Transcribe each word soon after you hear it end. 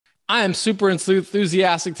I am super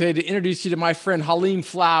enthusiastic today to introduce you to my friend Halim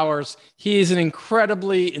Flowers. He is an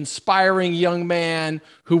incredibly inspiring young man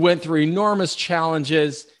who went through enormous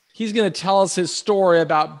challenges. He's going to tell us his story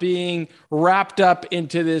about being wrapped up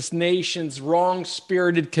into this nation's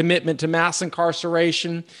wrong-spirited commitment to mass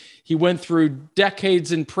incarceration. He went through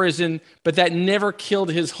decades in prison, but that never killed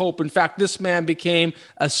his hope. In fact, this man became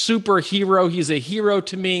a superhero. He's a hero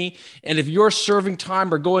to me. And if you're serving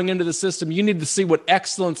time or going into the system, you need to see what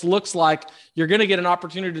excellence looks like. You're going to get an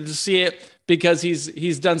opportunity to see it because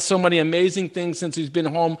he's done so many amazing things since he's been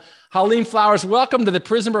home. Halim Flowers, welcome to the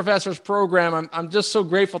Prison Professors program. I'm just so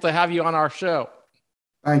grateful to have you on our show.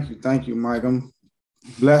 Thank you, Mike. I'm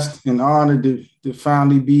blessed and honored to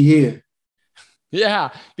finally be here. Yeah,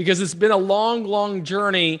 because it's been a long, long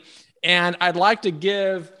journey. And I'd like to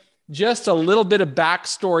give just a little bit of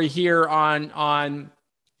backstory here on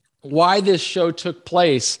why this show took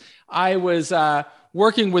place. I was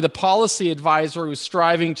working with a policy advisor who's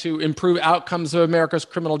striving to improve outcomes of America's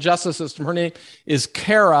criminal justice system. Her name is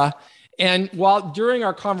Kara. And during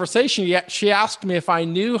our conversation, she asked me if I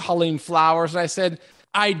knew Halim Flowers. And I said,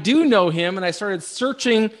 I do know him, and I started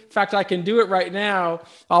searching. In fact, I can do it right now.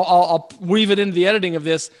 I'll weave it into the editing of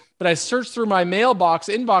this, but I searched through my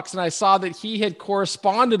inbox, and I saw that he had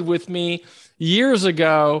corresponded with me years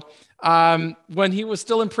ago when he was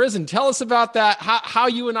still in prison. Tell us about that, how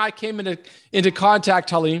you and I came into contact,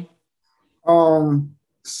 Halim.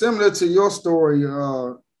 Similar to your story,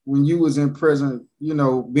 when you was in prison,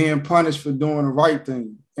 being punished for doing the right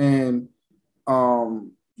thing. And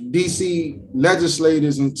DC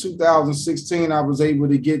legislators in 2016, I was able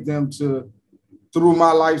to get them through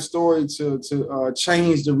my life story to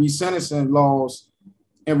change the resentencing laws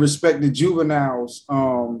and respect the juveniles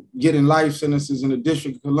getting life sentences in the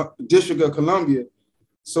District of Columbia.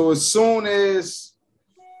 So as soon as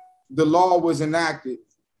the law was enacted,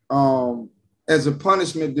 as a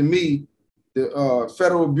punishment to me, the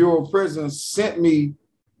Federal Bureau of Prisons sent me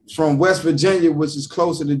from West Virginia, which is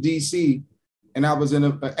closer to DC, and I was in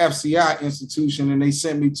a FCI institution, and they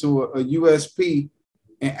sent me to a USP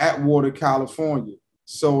in Atwater, California.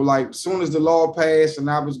 So like as soon as the law passed and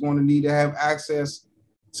I was going to need to have access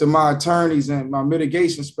to my attorneys and my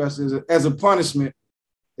mitigation specialists as a punishment,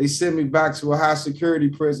 they sent me back to a high security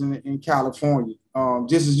prison in California,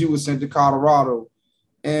 just as you were sent to Colorado.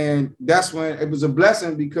 And that's when it was a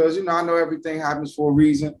blessing because, I know everything happens for a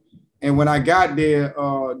reason. And when I got there,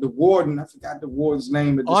 the warden, I forgot the warden's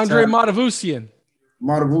name at this Andre time.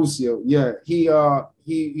 Matavusian. Yeah.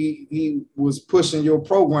 He was pushing your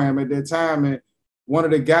program at that time. And one of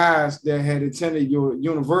the guys that had attended your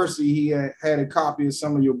university, he had a copy of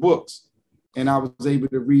some of your books. And I was able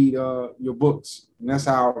to read your books. And that's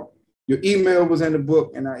how your email was in the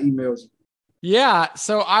book, and I emailed you. Yeah,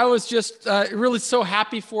 so I was just really so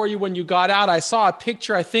happy for you when you got out. I saw a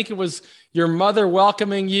picture, I think it was your mother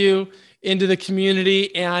welcoming you into the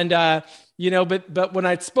community. And, but when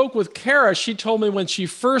I spoke with Kara, she told me when she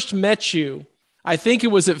first met you, I think it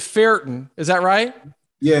was at Ferreton. Is that right?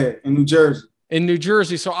 Yeah, in New Jersey. In New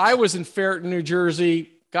Jersey. So I was in Ferreton, New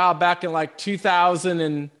Jersey, back in like 2000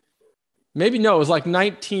 and maybe, no, it was like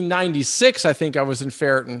 1996. I think I was in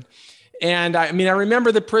Ferreton. And I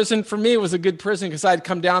remember the prison. For me, it was a good prison because I'd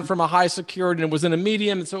come down from a high security and it was in a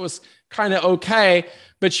medium. And so it was kind of okay.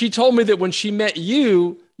 But she told me that when she met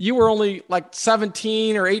you, you were only like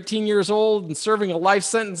 17 or 18 years old and serving a life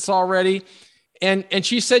sentence already. And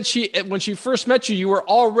she said when she first met you, you were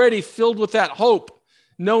already filled with that hope,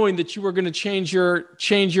 knowing that you were going to change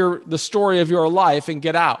the story of your life and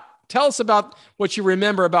get out. Tell us about what you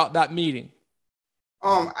remember about that meeting.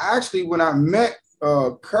 Actually, when I met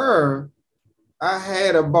Kerr, I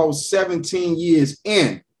had about 17 years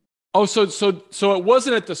in. Oh, so it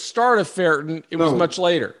wasn't at the start of Ferreton. It was much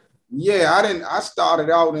later. Yeah, I started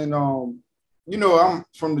out in, I'm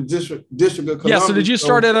from the District of Columbia. Yeah, so did you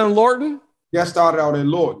start out in Lorton? Yeah, I started out in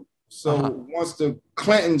Lorton. So once the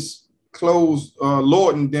Clintons closed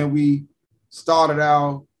Lorton, then we started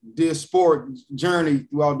our sport journey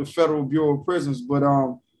throughout the Federal Bureau of Prisons. But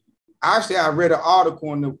actually, I read an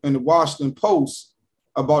article in the Washington Post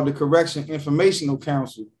about the Correction Informational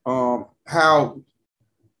Council, how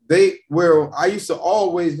I used to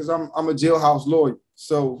always, because I'm a jailhouse lawyer,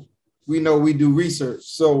 so we know we do research.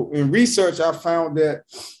 So in research, I found that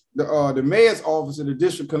the mayor's office of the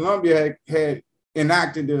District of Columbia had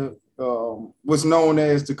enacted what's known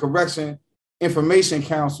as the Correction Information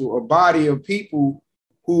Council, a body of people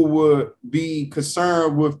who would be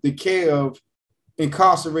concerned with the care of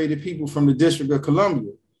incarcerated people from the District of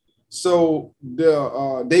Columbia. So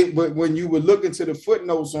when you would look into the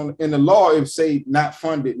footnotes in the law, it would say not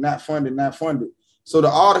funded, not funded, not funded. So the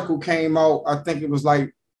article came out, I think it was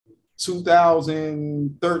like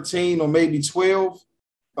 2013 or maybe 12,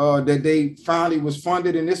 that they finally was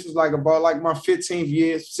funded. And this was like about like my 15th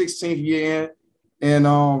year, 16th year in.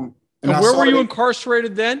 And where were you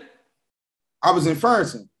incarcerated then? I was in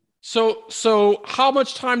Ferguson. So how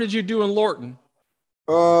much time did you do in Lorton?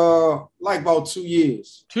 Like about 2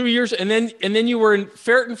 years. 2 years, and then you were in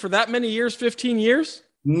Ferreton for that many years, 15 years?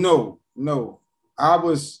 No. I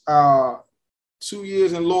was 2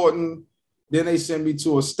 years in Lorton. Then they sent me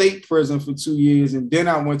to a state prison for 2 years, and then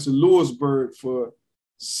I went to Lewisburg for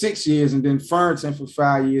 6 years, and then Ferguson for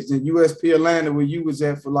 5 years, then USP Atlanta, where you was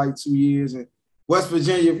at for like 2 years, and West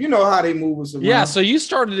Virginia. You know how they move us around. Yeah, so you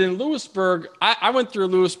started in Lewisburg. I went through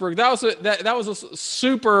Lewisburg. That was a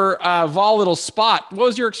super volatile spot. What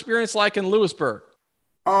was your experience like in Lewisburg?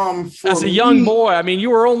 As a young boy, I mean, you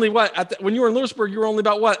were only when you were in Lewisburg, you were only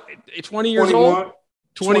about what, 20 years 21, old?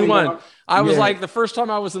 21. I was yeah. like, the first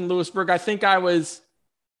time I was in Lewisburg, I think I was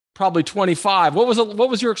probably 25. What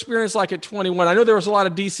was your experience like at 21? I know there was a lot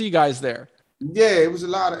of DC guys there. Yeah, it was a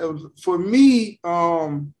lot of, for me,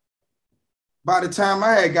 by the time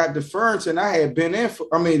I had got to Ferguson, I had been in for,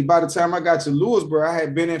 by the time I got to Lewisburg, I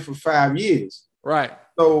had been in for 5 years. Right.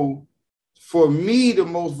 So for me, the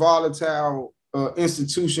most volatile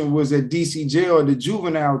institution was at DC jail, the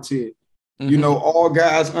juvenile tier. Mm-hmm. You know, all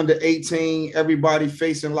guys under 18, everybody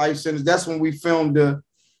facing life sentence. That's when we filmed the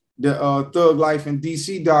Thug Life in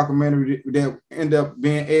DC documentary that ended up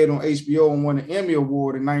being aired on HBO and won an Emmy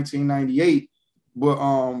Award in 1998.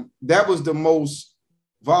 But that was the most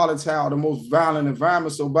volatile, the most violent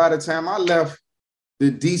environment. So by the time I left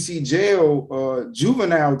the DC jail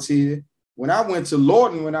juvenile tier, when I went to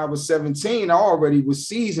Lorton when I was 17, I already was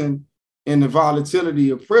seasoned in the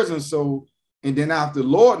volatility of prison. So, and then after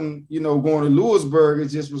Lorton, you know, going to Lewisburg, it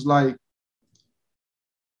just was like,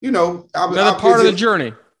 you know, another part of the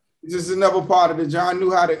journey. Just another part of the journey. I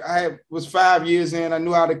knew how to, was 5 years in, I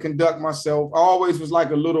knew how to conduct myself. I always was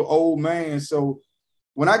like a little old man. So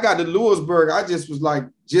when I got to Lewisburg, I just was like,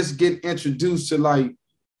 just get introduced to like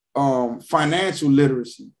financial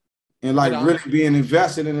literacy and like really being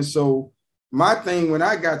invested in it. So my thing, when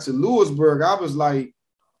I got to Lewisburg, I was like,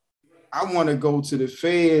 I want to go to the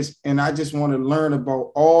feds and I just want to learn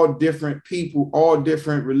about all different people, all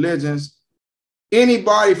different religions,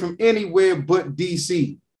 anybody from anywhere but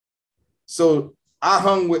DC. So I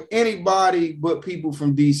hung with anybody but people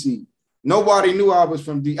from DC. Nobody knew I was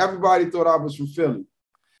from DC. Everybody thought I was from Philly.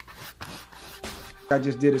 I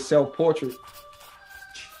just did a self-portrait,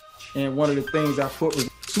 and one of the things I put was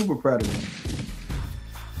super predator.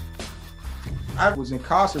 I was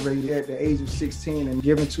incarcerated at the age of 16 and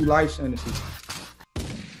given 2 life sentences.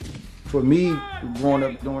 For me, growing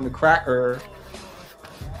up during the crack era,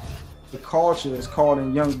 the culture is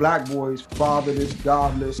calling young black boys fatherless,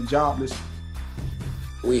 godless, and jobless.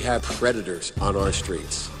 We have predators on our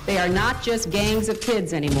streets. They are not just gangs of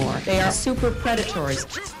kids anymore. They are super predators.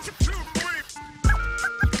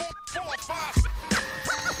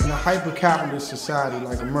 In a hyper-capitalist society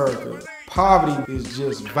like America, poverty is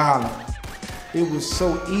just violent. It was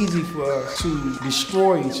so easy for us to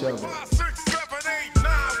destroy each other.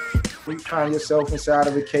 You find yourself inside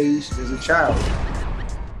of a cage as a child.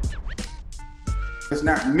 It's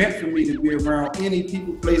not meant for me to be around any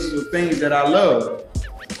people, places, or things that I love.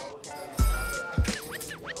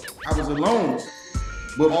 I was alone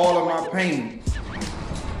with all of my pain.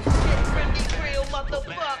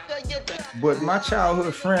 But my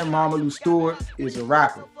childhood friend, Mama Lou Stewart, is a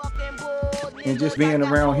rapper. And just being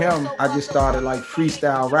around him, I just started like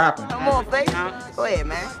freestyle rapping. Come on, baby. Go ahead,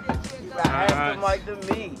 man. You got half the mic to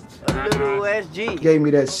me. A little SG. Gave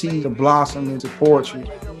me that seed to blossom into poetry.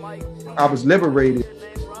 I was liberated.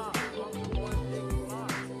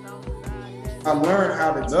 I learned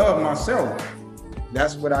how to love myself.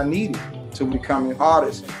 That's what I needed to become an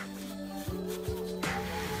artist.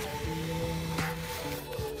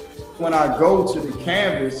 When I go to the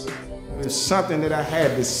canvas, there's something that I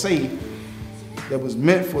had to say that was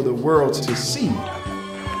meant for the world to see.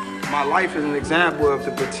 My life is an example of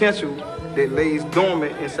the potential that lays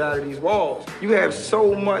dormant inside of these walls. You have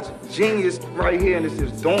so much genius right here and it's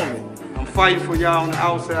just dormant. I'm fighting for y'all on the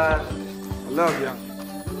outside. I love y'all.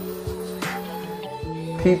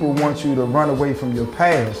 People want you to run away from your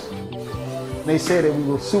past. They said that we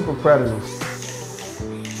were super predators.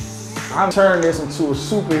 I'm turning this into a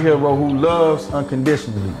superhero who loves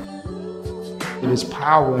unconditionally. There's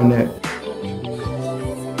power in that.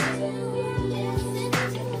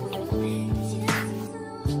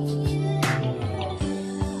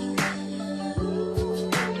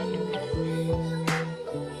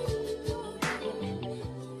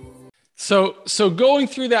 so going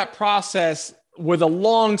through that process with a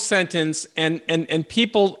long sentence and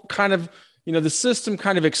people kind of, the system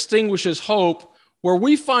kind of extinguishes hope. Where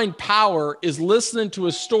we find power is listening to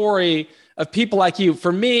a story of people like you.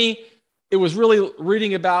 For me, it was really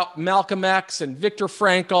reading about Malcolm X and Viktor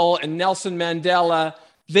Frankl and Nelson Mandela.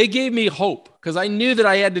 They gave me hope because I knew that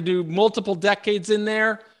I had to do multiple decades in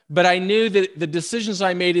there, but I knew that the decisions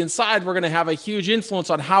I made inside were going to have a huge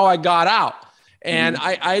influence on how I got out. And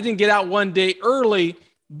I didn't get out one day early,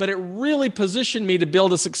 but it really positioned me to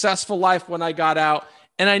build a successful life when I got out.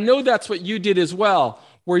 And I know that's what you did as well.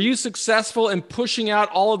 Were you successful in pushing out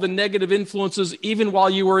all of the negative influences, even while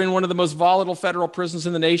you were in one of the most volatile federal prisons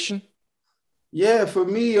in the nation? Yeah, for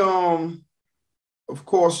me, of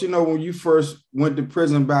course, when you first went to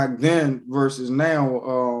prison back then versus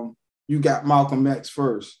now, you got Malcolm X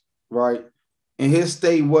first, right? And his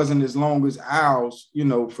stay wasn't as long as ours,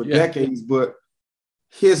 for decades, but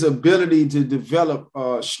his ability to develop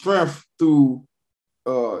strength through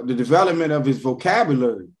the development of his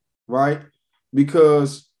vocabulary, right?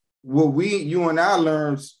 Because what you and I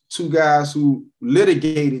learned, two guys who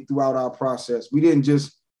litigated throughout our process, we didn't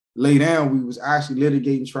just lay down, we was actually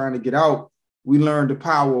litigating, trying to get out. We learned the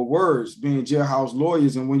power of words, being jailhouse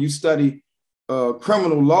lawyers. And when you study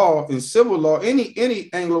criminal law and civil law, any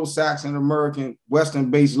Anglo-Saxon, American,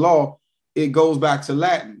 Western-based law, it goes back to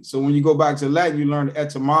Latin. So when you go back to Latin, you learn the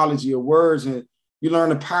etymology of words and you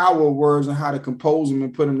learn the power of words and how to compose them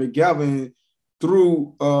and put them together. And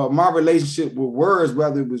through my relationship with words,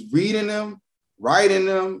 whether it was reading them, writing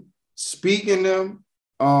them, speaking them,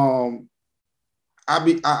 I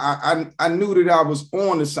knew that I was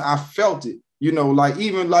on this. I felt it, you and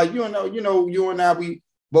I, we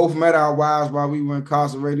both met our wives while we were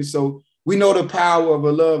incarcerated. So we know the power of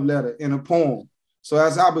a love letter in a poem. So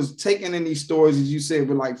as I was taking in these stories, as you said,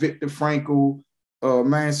 with like Viktor Frankl,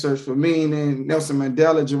 Man's Search for Meaning, Nelson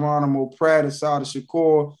Mandela, Geronimo Pratt, Assata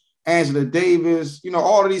Shakur, Angela Davis,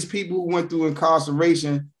 all of these people who went through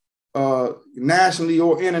incarceration nationally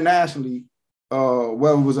or internationally,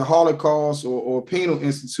 whether it was a Holocaust or a penal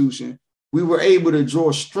institution, we were able to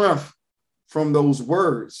draw strength from those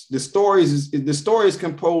words. The story is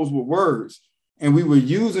composed with words, and we were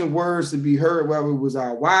using words to be heard, whether it was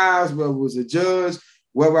our wives, whether it was a judge,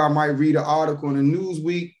 whether I might read an article in the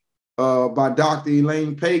Newsweek by Dr.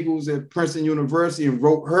 Elaine Pagels at Princeton University and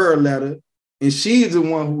wrote her a letter. And she's the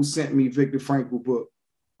one who sent me Viktor Frankl book.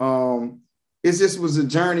 It just was a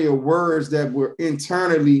journey of words that were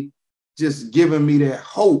internally just giving me that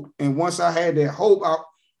hope. And once I had that hope,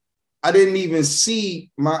 I didn't even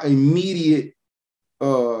see my immediate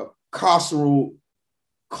carceral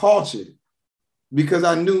culture because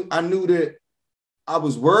I knew that I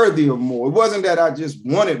was worthy of more. It wasn't that I just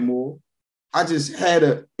wanted more. I just had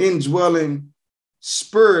an indwelling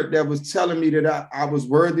spirit that was telling me that I was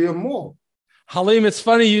worthy of more. Halim, it's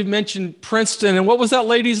funny you mentioned Princeton, and what was that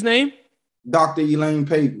lady's name? Dr. Elaine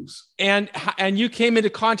Pagels. And you came into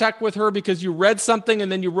contact with her because you read something and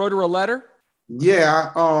then you wrote her a letter?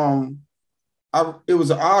 Yeah, it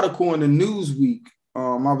was an article in the Newsweek.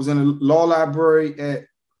 I was in a law library at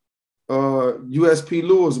USP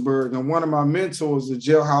Lewisburg, and one of my mentors, a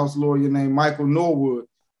jailhouse lawyer named Michael Norwood,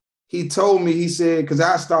 he told me, he said, because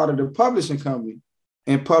I started a publishing company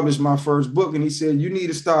and published my first book, and he said, you need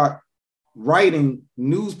to start writing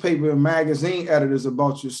newspaper and magazine editors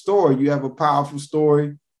about your story. You have a powerful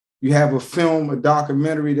story. You have a film, a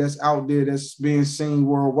documentary that's out there that's being seen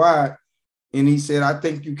worldwide. And he said, I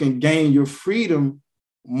think you can gain your freedom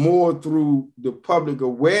more through the public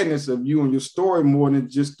awareness of you and your story more than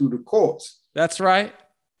just through the courts. That's right.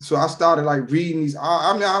 So I started reading these.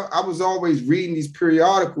 I was always reading these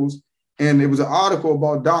periodicals, and it was an article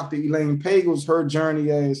about Dr. Elaine Pagels, her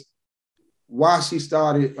journey as why she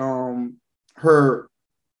started her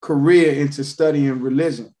career into studying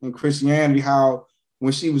religion and Christianity, how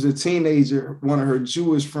when she was a teenager, one of her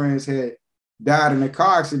Jewish friends had died in a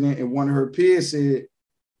car accident, and one of her peers said,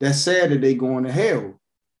 that's sad that they going to hell.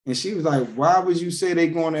 And she was like, why would you say they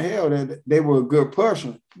going to hell? That they were a good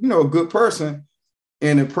person, a good person.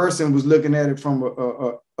 And the person was looking at it from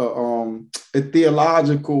a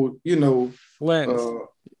theological, lens,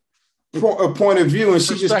 a point of view, and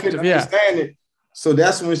she just couldn't understand it. So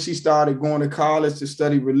that's when she started going to college to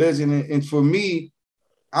study religion. And for me,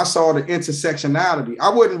 I saw the intersectionality. I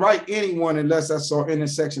wouldn't write anyone unless I saw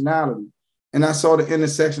intersectionality. And I saw the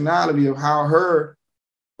intersectionality of how her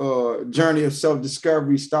journey of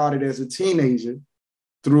self-discovery started as a teenager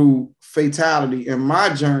through fatality. And my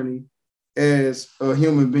journey as a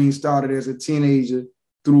human being started as a teenager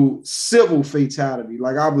through civil fatality.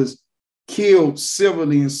 Like I was killed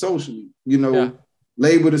civilly and socially,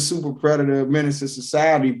 labeled a super predator, a menace to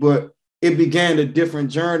society, but it began a different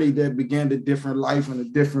journey that began a different life and a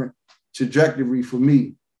different trajectory for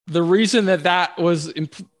me. The reason that was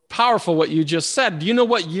powerful, what you just said, do you know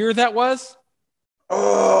what year that was?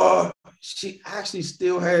 Oh, she actually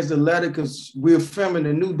still has the letter because we're filming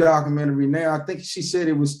a new documentary now. I think she said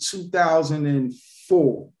it was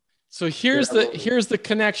 2004. So here's the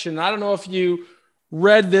connection. I don't know if you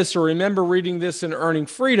read this or remember reading this in Earning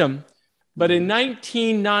Freedom, but in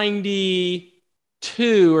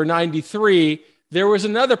 1992 or 93, there was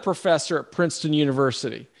another professor at Princeton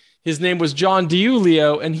University. His name was John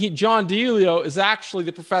DiIulio, and John DiIulio is actually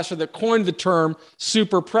the professor that coined the term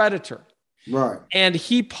super predator. Right. And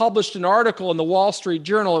he published an article in the Wall Street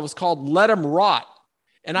Journal. It was called Let 'Em Rot.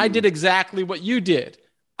 And I did exactly what you did.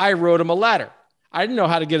 I wrote him a letter. I didn't know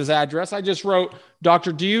how to get his address. I just wrote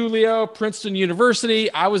Dr. DiIulio, Princeton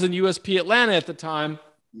University. I was in USP Atlanta at the time,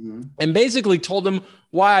 and basically told him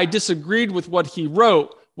why I disagreed with what he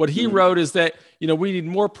wrote. What he wrote is that, we need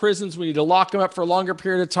more prisons. We need to lock them up for a longer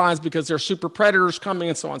period of times because there are super predators coming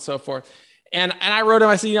and so on and so forth. And I wrote him,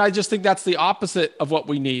 I said, I just think that's the opposite of what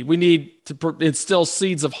we need. We need to instill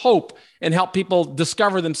seeds of hope and help people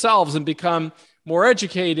discover themselves and become more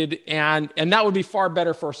educated. And that would be far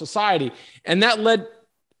better for society. And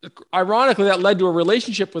ironically, that led to a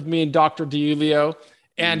relationship with me and Dr. DiIulio.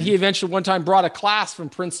 And he eventually one time brought a class from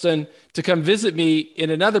Princeton to come visit me in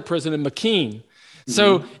another prison in McKean.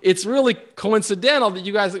 So it's really coincidental that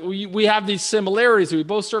you guys, we have these similarities. We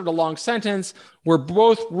both served a long sentence. We're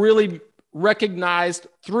both really recognized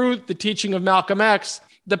through the teaching of Malcolm X,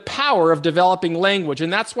 the power of developing language.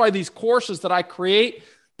 And that's why these courses that I create,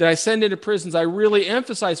 that I send into prisons, I really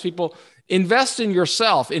emphasize people, invest in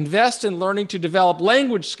yourself, invest in learning to develop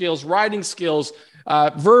language skills, writing skills,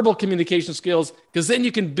 verbal communication skills, because then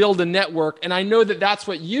you can build a network. And I know that that's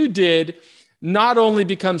what you did, not only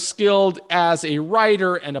become skilled as a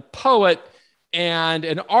writer and a poet and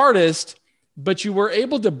an artist, but you were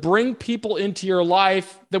able to bring people into your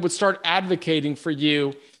life that would start advocating for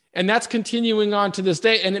you. And that's continuing on to this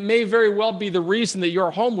day. And it may very well be the reason that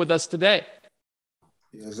you're home with us today.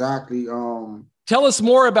 Exactly. Tell us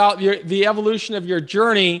more about the evolution of your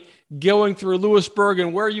journey going through Lewisburg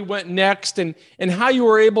and where you went next and how you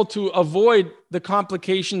were able to avoid the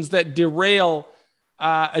complications that derail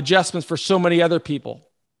adjustments for so many other people.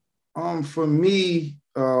 For me,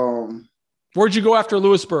 where'd you go after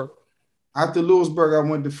Lewisburg? After Lewisburg, I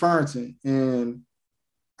went to Farrington, and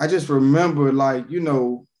I just remember, and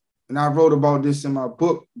I wrote about this in my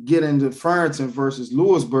book, Getting to Farrington versus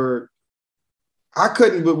Lewisburg. I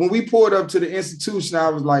couldn't, but when we pulled up to the institution, I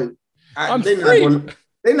was like,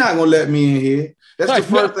 they're not gonna let me in here. That's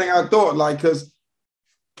the first thing I thought, because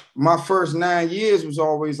my first 9 years was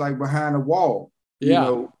always behind a wall,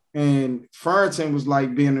 and Farrington was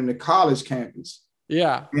like being in the college campus.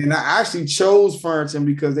 Yeah. And I actually chose Farrington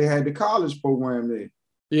because they had the college program there.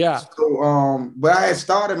 Yeah. So, but I had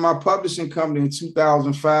started my publishing company in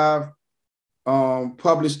 2005,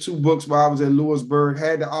 published 2 books while I was at Lewisburg,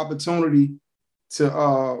 had the opportunity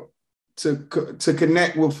to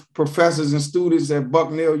connect with professors and students at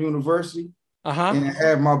Bucknell University and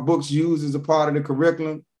have my books used as a part of the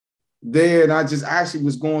curriculum there. And I just actually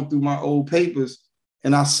was going through my old papers,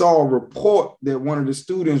 and I saw a report that one of the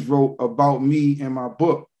students wrote about me and my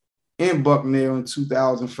book in Bucknell in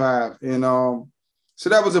 2005. And so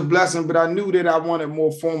that was a blessing, but I knew that I wanted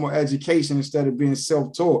more formal education instead of being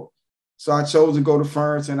self-taught. So I chose to go to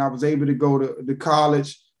Farrington. I was able to go to the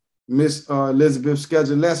college. Miss Elizabeth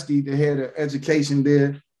Skedulewski, the head of education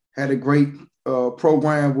there, had a great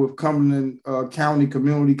program with Cumberland County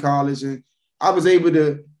Community College. And I was able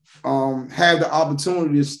to have the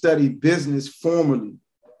opportunity to study business formally.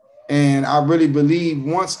 And I really believe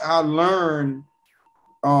once I learned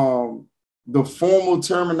the formal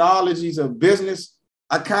terminologies of business,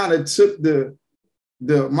 I kind of took the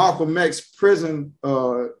Malcolm X prison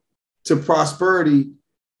to prosperity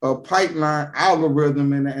pipeline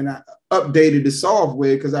algorithm and I updated the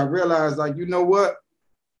software because I realized,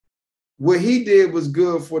 what he did was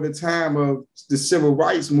good for the time of the civil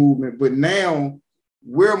rights movement, but now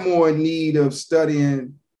we're more in need of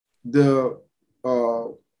studying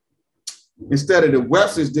instead of the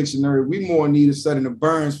Webster's dictionary, we more in need of studying the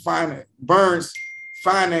Burns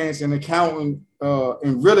finance and accounting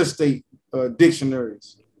and real estate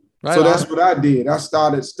dictionaries. Right. So that's what I did. I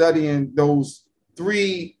started studying those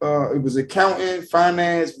 3, it was accounting,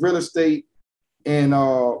 finance, real estate, and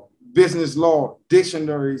business law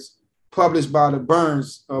dictionaries published by the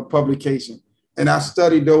Burns publication. And I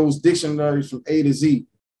studied those dictionaries from A to Z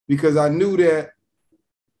because I knew that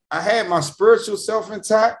I had my spiritual self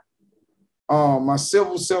intact, my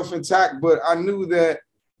civil self intact, but I knew that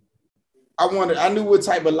I knew what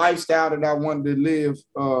type of lifestyle that I wanted to live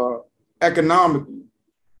economically.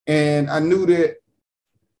 And I knew that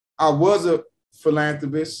I was a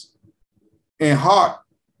philanthropist in heart,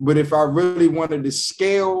 but if I really wanted to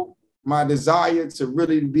scale my desire to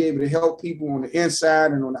really be able to help people on the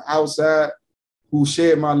inside and on the outside who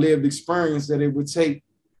shared my lived experience, that it would take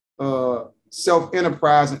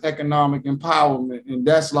self-enterprise and economic empowerment. And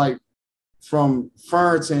that's like from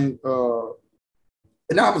Fernton,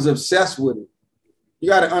 and I was obsessed with it. You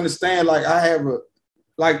got to understand, like I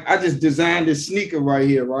just designed this sneaker right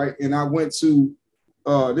here, right? And I went to,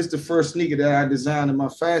 this is the first sneaker that I designed in my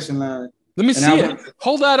fashion line. Let me see it.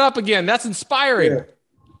 Hold that up again. That's inspiring.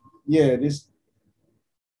 Yeah, this.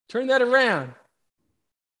 Turn that around.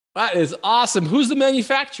 That is awesome. Who's the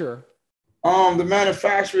manufacturer? The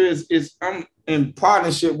manufacturer is I'm in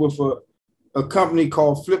partnership with a company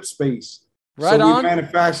called Flip Space. Right so on.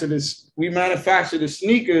 We manufacture the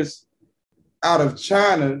sneakers out of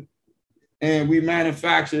China, and we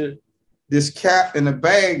manufacture this cap and the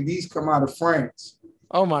bag. These come out of France.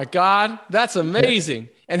 Oh my God, that's amazing. Yeah.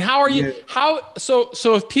 And how are you? So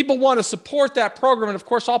if people want to support that program, and of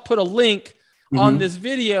course I'll put a link on this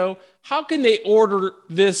video, how can they order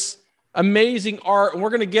this amazing art? And we're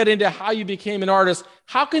going to get into how you became an artist.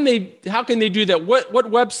 How can they do that? What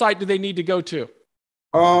website do they need to go to?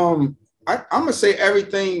 I'm gonna say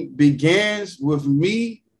everything begins with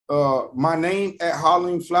me. My name at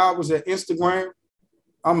Halim Flowers at Instagram.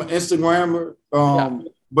 I'm an Instagrammer.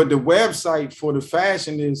 But the website for the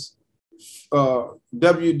fashion is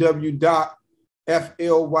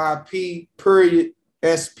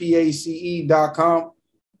www.flyp.space.com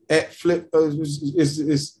at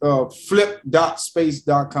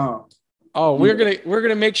flip.space.com. Oh, we're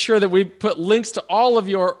gonna make sure that we put links to all of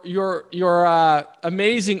your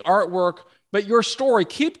amazing artwork, but your story.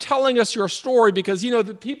 Keep telling us your story, because you know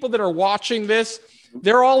the people that are watching this,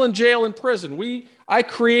 they're all in jail and prison. I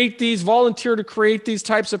create these, volunteer to create these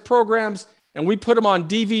types of programs, and we put them on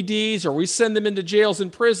DVDs or we send them into jails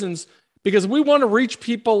and prisons because we want to reach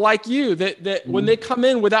people like you that when they come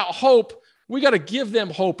in without hope, we got to give them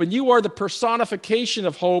hope. And you are the personification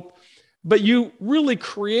of hope, but you really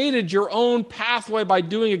created your own pathway by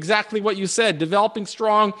doing exactly what you said, developing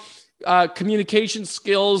strong communication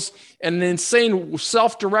skills and an insane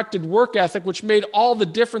self-directed work ethic, which made all the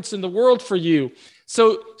difference in the world for you.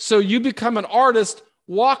 So you become an artist.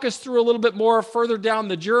 Walk us through a little bit more further down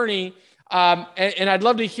the journey, and I'd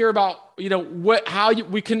love to hear about how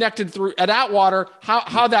we connected through at Atwater,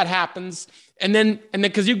 how that happens, and then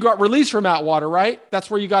because you got released from Atwater, right? That's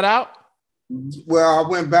where you got out. Well, I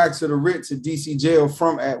went back to the Ritz at DC jail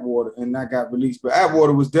from Atwater, and I got released. But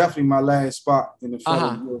Atwater was definitely my last spot in the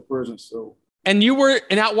federal prison. So, and you were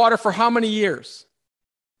in Atwater for how many years?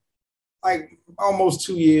 Like almost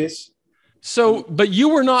 2 years. So, but you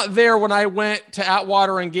were not there when I went to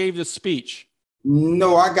Atwater and gave the speech.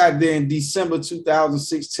 No, I got there in December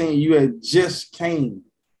 2016. You had just came.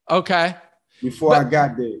 Okay. Before I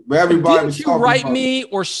got there, but everybody was talking about it. Didn't you write me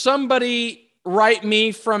or somebody write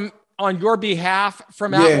me on your behalf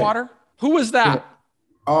from Atwater? Who was that?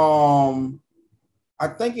 Yeah. I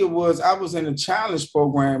think it was, I was in a challenge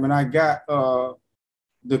program and I got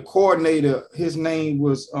the coordinator. His name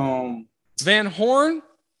was Van Horn?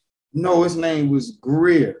 No, his name was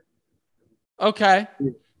Greer. Okay.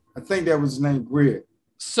 I think that was his name, Greer.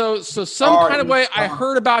 So some kind of way I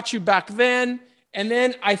heard about you back then, and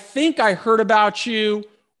then I think I heard about you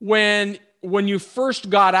when you first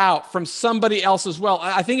got out from somebody else as well.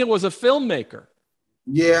 I think it was a filmmaker.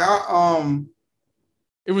 Yeah.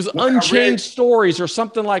 It was Unchained Stories or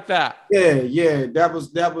something like that. Yeah. That was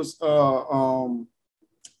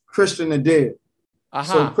Christian the Dead.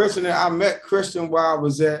 So Christian, I met Christian while I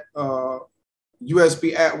was at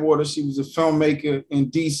USB Atwater. She was a filmmaker in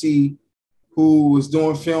DC who was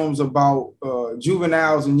doing films about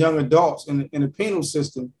juveniles and young adults in the penal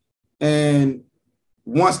system. And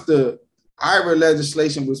once the IRA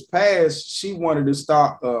legislation was passed, she wanted to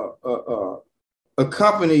start a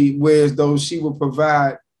company where as though she would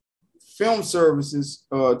provide film services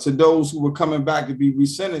to those who were coming back to be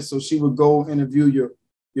resentenced. So she would go interview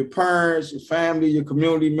your parents, your family, your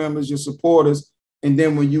community members, your supporters. And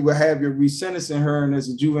then when you would have your resentencing hearing as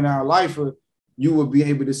a juvenile lifer, you would be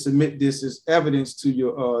able to submit this as evidence to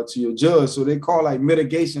your judge. So they call like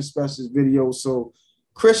mitigation specialist videos. So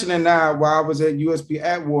Christian and I, while I was at USB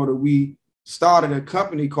Atwater, we started a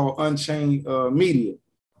company called Unchained Media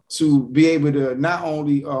to be able to not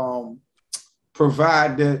only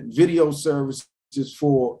provide that video services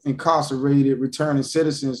for incarcerated returning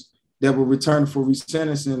citizens that were returned for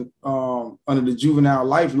resentencing under the juvenile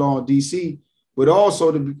life law in DC, but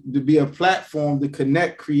also to be a platform to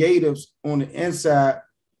connect creatives on the inside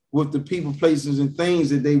with the people, places, and things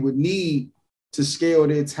that they would need to scale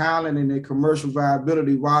their talent and their commercial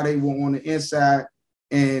viability while they were on the inside,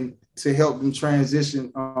 and to help them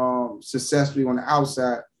transition successfully on the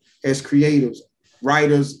outside as creatives,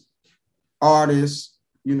 writers, artists,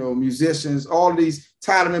 musicians, all these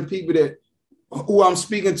talented people who I'm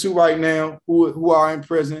speaking to right now, who are in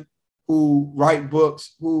prison, who write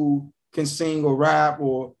books, who can sing or rap,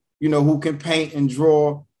 or, who can paint and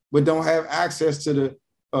draw, but don't have access to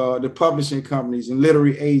the publishing companies and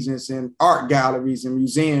literary agents and art galleries and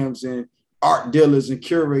museums and art dealers and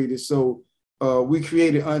curators. So we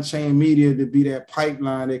created Unchained Media to be that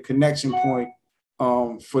pipeline, that connection point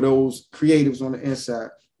for those creatives on the inside.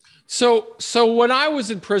 So when I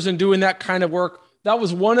was in prison doing that kind of work, that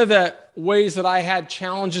was one of the ways that I had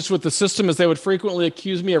challenges with the system, is they would frequently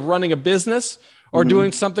accuse me of running a business or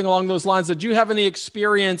doing something along those lines. Did you have any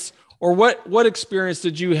experience, or what experience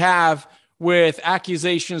did you have with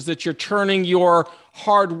accusations that you're turning your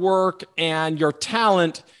hard work and your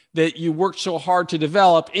talent that you worked so hard to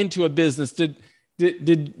develop into a business?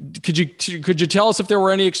 Could you tell us if there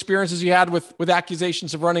were any experiences you had with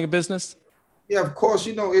accusations of running a business? Yeah, of course.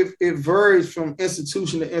 It varies from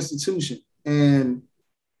institution to institution. And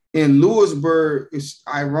in Lewisburg, it's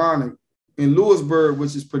ironic. In Lewisburg,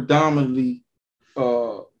 which is predominantly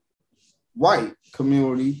white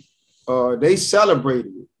community, they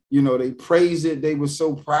celebrated it. They praised it. They were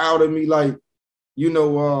so proud of me. Like,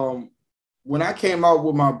 when I came out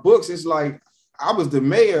with my books, it's like I was the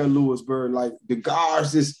mayor of Lewisburg. Like, the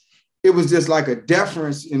guards, it was just like a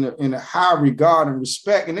deference in a high regard and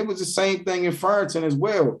respect. And it was the same thing in Farrington as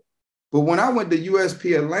well. But when I went to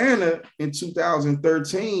USP Atlanta in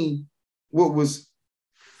 2013, what was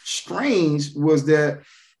strange was that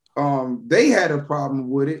they had a problem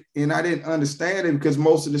with it, and I didn't understand it because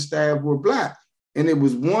most of the staff were Black. And it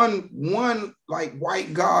was one like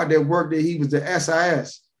white guard that worked there. He was the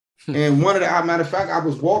SIS. And matter of fact, I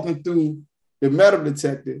was walking through the metal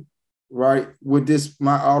detector, right, with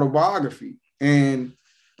my autobiography. And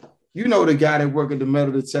the guy that worked at the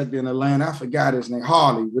metal detector in Atlanta, I forgot his name,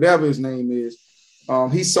 Harley, whatever his name is.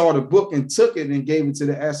 He saw the book and took it and gave it to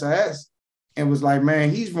the SIS and was like, man,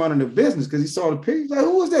 he's running the business, because he saw the picture. He's like,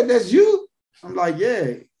 who is that? That's you? I'm like,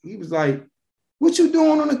 yeah. He was like, what you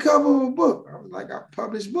doing on the cover of a book? I was like, I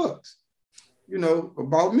publish books,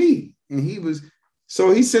 about me. And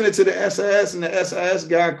so he sent it to the SIS, and the SIS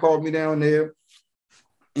guy called me down there.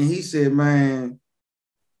 And he said, man,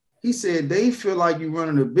 they feel like you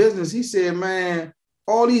running a business. He said, man,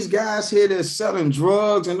 all these guys here that's selling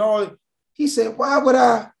drugs and all. He said, why would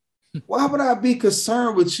I be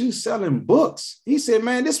concerned with you selling books? He said,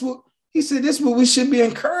 man, this is what we should be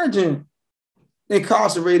encouraging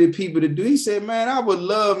incarcerated people to do. He said, man, I would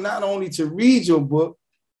love not only to read your book.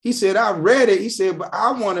 He said, I read it. He said, but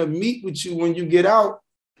I want to meet with you when you get out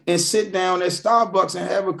and sit down at Starbucks and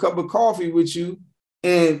have a cup of coffee with you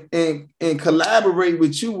and collaborate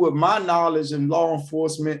with you with my knowledge in law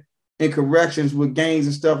enforcement and corrections with gangs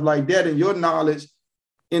and stuff like that, and your knowledge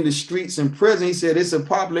in the streets and prison. He said, it's a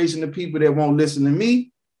population of people that won't listen to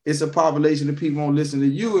me. It's a population of people who won't listen to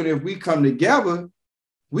you. And if we come together,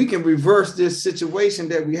 we can reverse this situation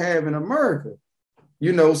that we have in America.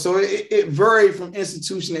 So it varied from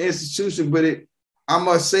institution to institution, but I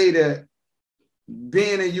must say that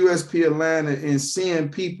being in USP Atlanta and seeing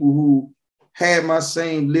people who had my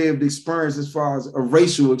same lived experience as far as a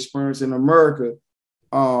racial experience in America,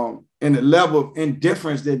 and the level of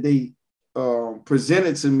indifference that they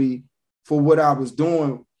presented to me for what I was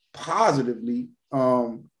doing positively,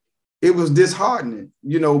 it was disheartening,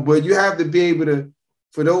 but you have to be able to,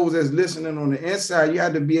 for those that's listening on the inside, you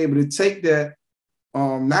have to be able to take that,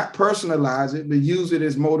 not personalize it, but use it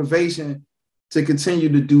as motivation to continue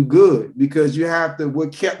to do good. Because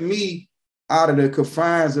what kept me out of the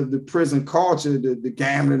confines of the prison culture, the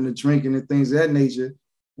gambling, the drinking, and things of that nature,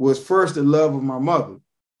 was first the love of my mother,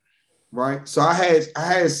 right? So I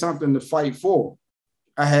had something to fight for.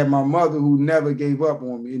 I had my mother who never gave up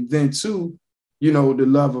on me. And then two, the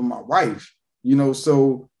love of my wife,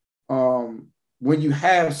 so when you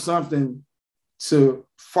have something to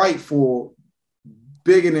fight for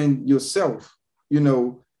bigger than yourself,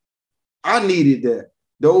 I needed that.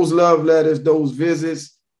 Those love letters, those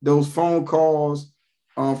visits, those phone calls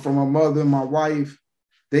from my mother and my wife,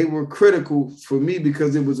 they were critical for me,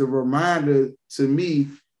 because it was a reminder to me,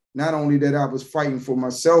 not only that I was fighting for my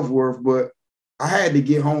self-worth, but I had to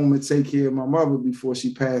get home and take care of my mother before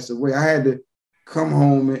she passed away. I had to come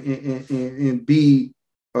home and be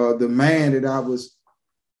the man that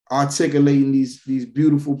articulating these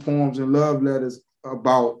beautiful poems and love letters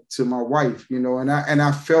to my wife, you know, and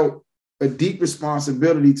I felt a deep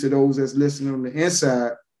responsibility to those that's listening on the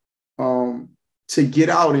inside, to get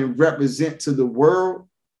out and represent to the world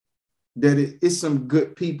that it's some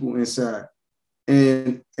good people inside.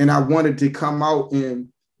 And I wanted to come out, and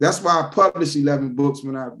that's why I published 11 books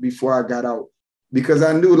before I got out, because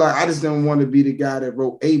I knew, like, I just didn't want to be the guy that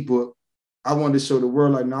wrote a book. I wanted to show the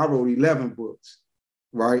world, like, no, I wrote 11 books,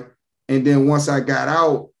 right? And then once I got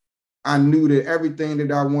out, I knew that everything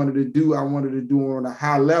that I wanted to do on a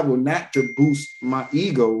high level, not to boost my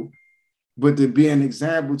ego, but to be an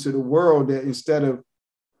example to the world that instead of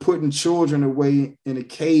putting children away in a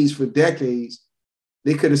cage for decades,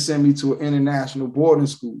 they could have sent me to an international boarding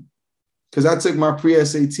school. Because I took my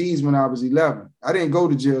pre-SATs when I was 11. I didn't go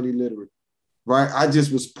to jail illiterate, right? I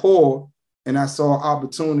just was poor, and I saw an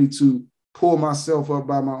opportunity to pull myself up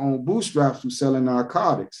by my own bootstraps through selling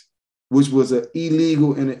narcotics, which was an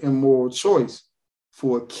illegal and an immoral choice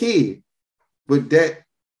for a kid. But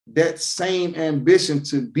that same ambition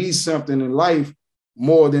to be something in life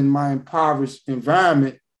more than my impoverished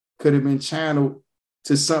environment could have been channeled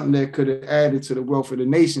to something that could have added to the wealth of the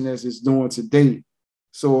nation as it's doing today.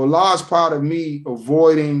 So a large part of me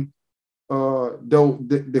avoiding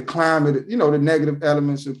the climate, you know, the negative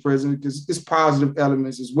elements of prison, because it's positive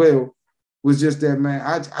elements as well, was just that, man,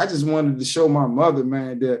 I just wanted to show my mother,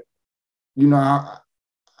 man, that, you know,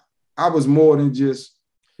 I was more than just,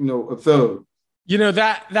 you know, a thug. You know,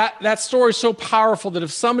 that story is so powerful that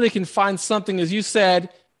if somebody can find something, as you said,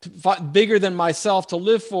 bigger than myself to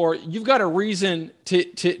live for, you've got a reason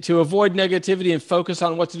to avoid negativity and focus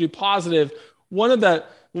on what to do positive. One of the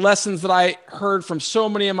lessons that I heard from so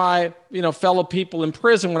many of my, you know, fellow people in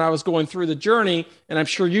prison when I was going through the journey, and I'm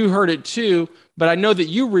sure you heard it too, but I know that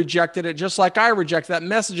you rejected it just like I rejected that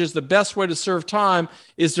message, is the best way to serve time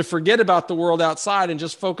is to forget about the world outside and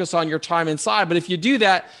just focus on your time inside. But if you do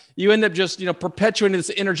that, you end up just, you know, perpetuating this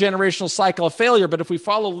intergenerational cycle of failure. But if we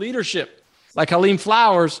follow leadership like Halim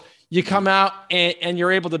Flowers, you come out and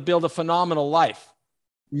you're able to build a phenomenal life.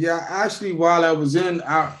 Yeah, actually, while I was in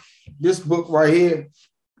this book right here,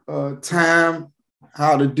 Time,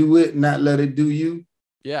 How to Do It, Not Let It Do You.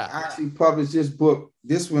 Yeah. I actually published this book,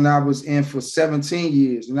 this one I was in for 17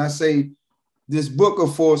 years. And I say this book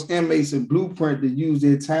affords inmates a blueprint to use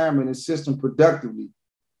their time in the system productively.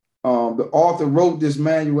 The author wrote this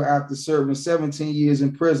manual after serving 17 years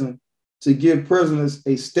in prison to give prisoners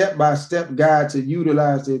a step-by-step guide to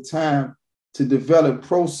utilize their time to develop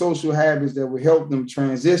pro-social habits that will help them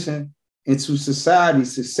transition into society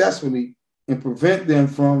successfully and prevent them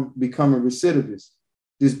from becoming recidivists.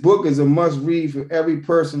 This book is a must-read for every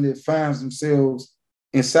person that finds themselves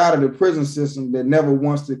inside of the prison system that never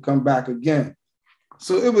wants to come back again.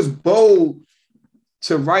 So it was bold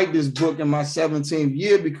to write this book in my 17th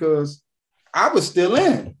year because I was still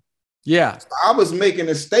in. Yeah. I was making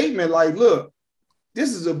a statement like, look, this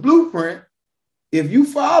is a blueprint. If you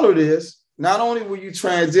follow this, not only will you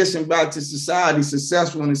transition back to society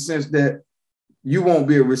successful in the sense that you won't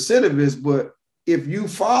be a recidivist, but if you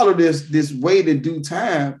follow this way to do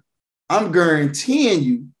time, I'm guaranteeing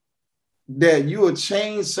you that you will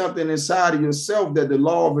change something inside of yourself, that the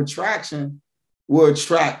law of attraction will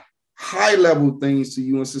attract high-level things to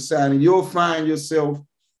you in society. You'll find yourself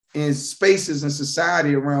in spaces in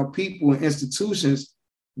society around people and institutions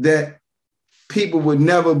that people would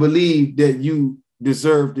never believe that you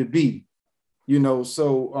deserve to be, you know?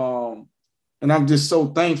 So, and I'm just so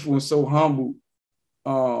thankful and so humble.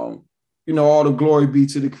 You know, all the glory be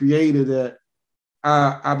to the Creator that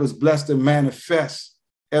I was blessed to manifest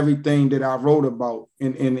everything that I wrote about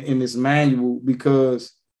in this manual,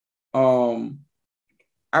 because I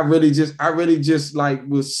really just like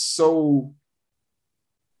was so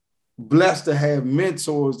blessed to have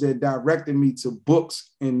mentors that directed me to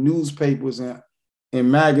books and newspapers and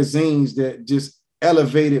magazines that just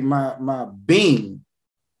elevated my being.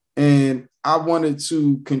 And I wanted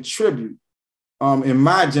to contribute in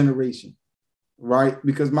my generation, right?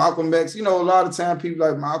 Because Malcolm X, you know, a lot of time people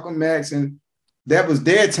like Malcolm X, and that was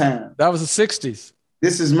their time. That was the 60s.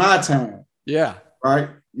 This is my time. Yeah. Right.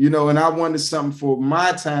 You know, and I wanted something for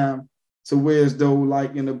my time to where, as though,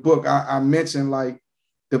 like in the book, I mentioned like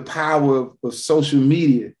the power of social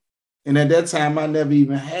media. And at that time, I never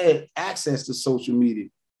even had access to social media.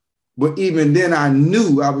 But even then, I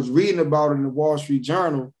knew, I was reading about it in the Wall Street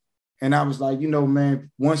Journal. And I was like, you know, man,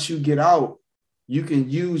 once you get out, you can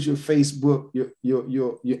use your Facebook, your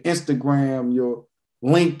Instagram, your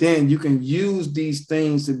LinkedIn. You can use these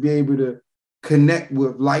things to be able to connect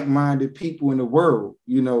with like-minded people in the world,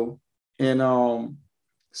 you know. And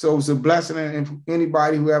So it's a blessing, and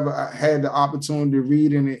anybody who ever had the opportunity to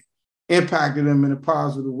read and it impacted them in a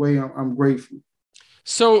positive way, I'm grateful.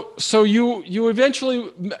 So you eventually,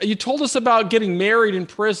 you told us about getting married in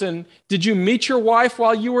prison. Did you meet your wife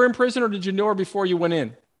while you were in prison, or did you know her before you went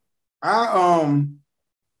in? My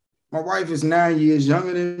wife is 9 years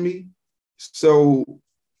younger than me. So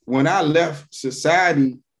when I left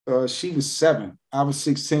society, she was 7. I was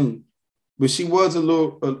 16. But she was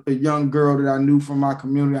a young girl that I knew from my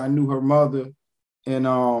community. I knew her mother. And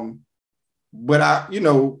but I,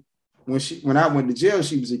 when I went to jail,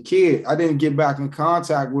 she was a kid. I didn't get back in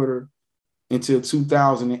contact with her until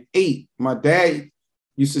 2008. My dad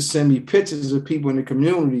used to send me pictures of people in the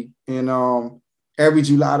community. And every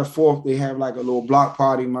July the 4th, they have like a little block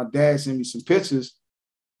party. My dad sent me some pictures.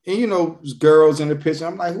 And, there's girls in the picture.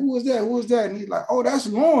 I'm like, who is that? Who is that? And he's like, oh, that's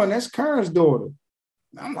Lauren. That's Kern's daughter.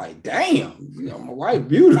 And I'm like, damn, my wife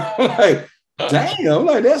beautiful. I'm like, damn. I'm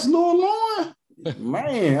like, that's little Lauren?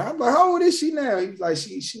 Man, I'm like, how old is she now? He's like,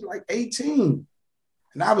 she like 18.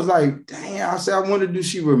 And I was like, damn. I said, I wonder, do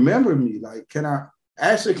she remember me? Like, can I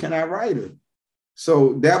write her?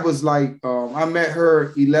 So that was like, I met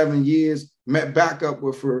her 11 years, met back up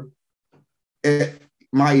with her at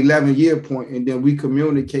my 11-year point, and then we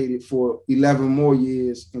communicated for 11 more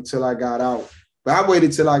years until I got out. But I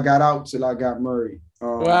waited till I got out till I got married.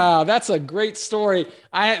 Wow, that's a great story.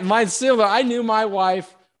 I knew my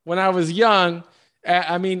wife when I was young.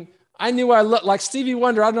 I mean, I knew I looked like Stevie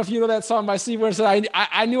Wonder. I don't know if you know that song by Stevie Wonder. Said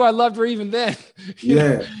I knew I loved her even then.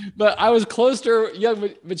 Yeah. But I was close to her young,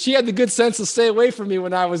 but she had the good sense to stay away from me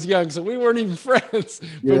when I was young. So we weren't even friends.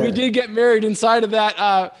 But we did get married inside of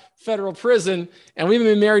that federal prison, and we've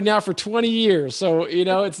been married now for 20 years. So,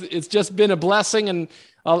 it's just been a blessing, and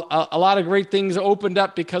a lot of great things opened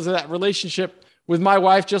up because of that relationship with my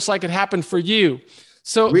wife, just like it happened for you.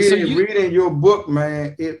 So reading your book,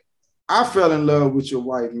 man, I fell in love with your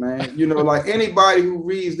wife, man. Like anybody who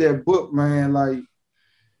reads that book, man, like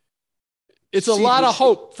it's a lot of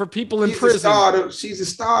hope for people in prison. She's a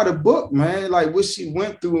star of the book, man. Like what she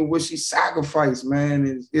went through and what she sacrificed,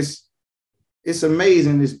 man. It's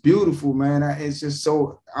amazing. It's beautiful, man.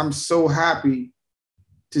 I'm so happy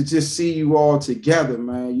to just see you all together,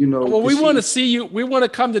 man. Well, we want to see you. We want to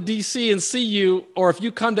come to DC and see you, or if you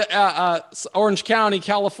come to Orange County,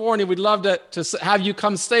 California, we'd love to have you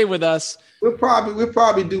come stay with us. We'll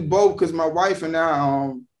probably do both, because my wife and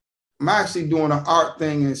I, I'm actually doing an art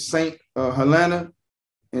thing in St. Helena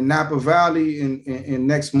in Napa Valley in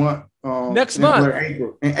next month. In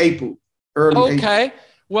April. Early okay. April.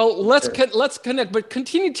 Well, let's connect, but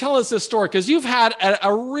continue telling us this story, because you've had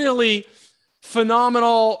a really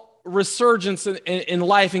phenomenal resurgence in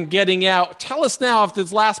life and getting out. Tell us now, if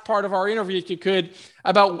this last part of our interview, if you could,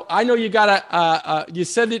 about, I know you got you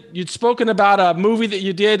said that you'd spoken about a movie that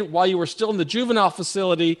you did while you were still in the juvenile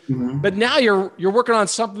facility, but now you're working on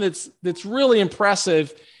something that's really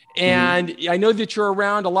impressive. And I know that you're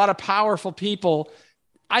around a lot of powerful people.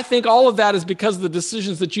 I think all of that is because of the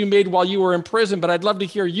decisions that you made while you were in prison, but I'd love to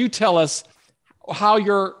hear you tell us how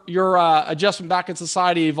your adjustment back in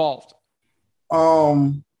society evolved.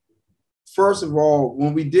 First of all,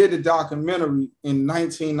 when we did the documentary in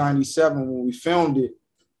 1997, when we filmed it,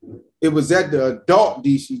 it was at the adult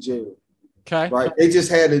DC jail. Okay. Right. They just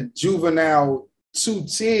had a juvenile 2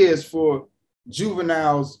 tiers for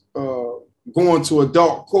juveniles going to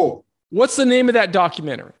adult court. What's the name of that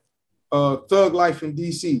documentary? Thug Life in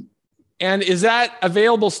DC. And is that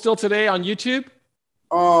available still today on YouTube?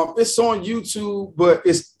 It's on YouTube, but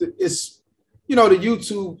it's the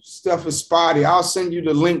YouTube stuff is spotty. I'll send you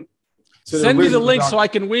the link. Send me the link so I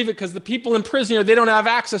can weave it, because the people in prison, they don't have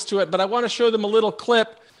access to it, but I want to show them a little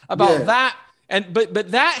clip about that. And but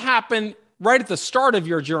that happened right at the start of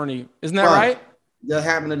your journey, isn't that right? That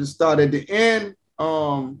happened at the start. At the end,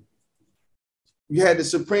 you had the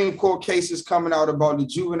Supreme Court cases coming out about the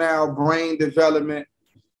juvenile brain development,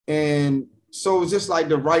 and so it was just like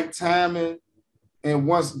the right timing. And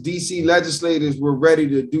once DC legislators were ready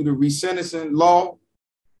to do the resentencing law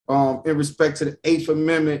in respect to the 8th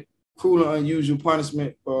Amendment, cruel and unusual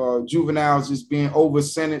punishment, juveniles just being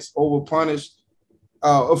over-sentenced, over-punished.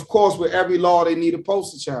 Of course, with every law, they need a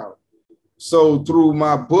poster child. So through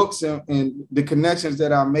my books and the connections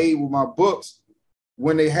that I made with my books,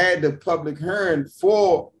 when they had the public hearing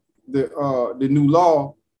for the new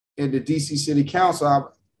law in the DC City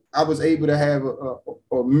Council, I was able to have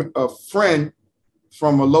a friend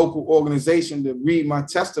from a local organization to read my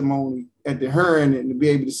testimony at the hearing and to be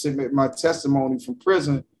able to submit my testimony from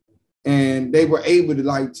prison. And they were able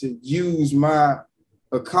to use my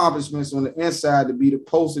accomplishments on the inside to be the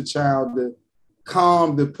poster child to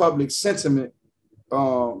calm the public sentiment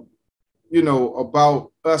you know,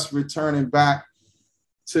 about us returning back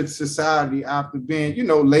to society after being, you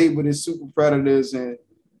know, labeled as super predators. And,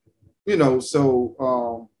 you know,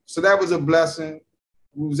 so that was a blessing.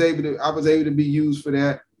 I was able to be used for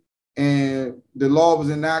that. And the law was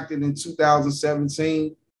enacted in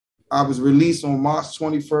 2017. I was released on March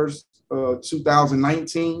 21st,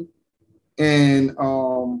 2019. And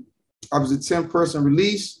I was a 10-person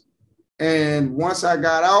release. And once I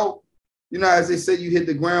got out, you know, as they say, you hit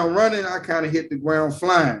the ground running, I kind of hit the ground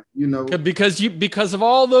flying, you know. Because of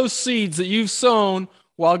all those seeds that you've sown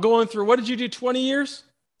while going through, what did you do, 20 years?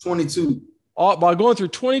 22. While going through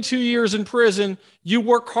 22 years in prison, you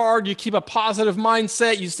work hard, you keep a positive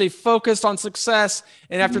mindset, you stay focused on success.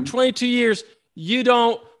 And after 22 years, you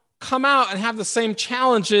don't come out and have the same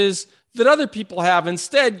challenges that other people have.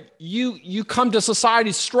 Instead, you come to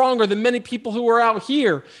society stronger than many people who are out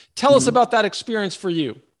here. Tell us about that experience for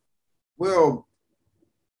you. Well,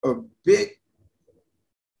 a big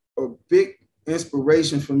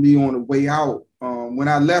inspiration for me on the way out. When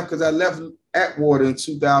I left, because I left Atwater in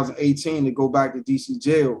 2018 to go back to DC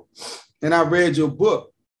jail. And I read your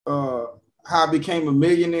book, How I Became a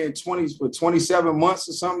Millionaire in 27 months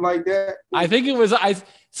or something like that. I think it was,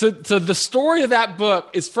 so the story of that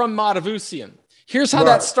book is from Matavusian. Here's how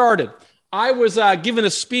that started. I was given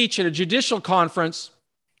a speech at a judicial conference,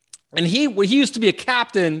 and he used to be a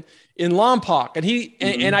captain in Lompoc.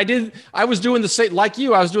 And I was doing the same, like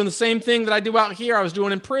you, I was doing the same thing that I do out here. I was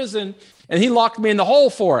doing in prison, and he locked me in the hole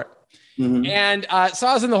for it. And so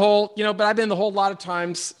I was in the hole, you know, but I've been in the hole a lot of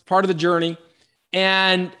times, part of the journey.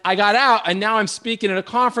 And I got out, and now I'm speaking at a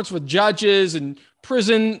conference with judges and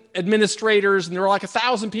prison administrators, and there were like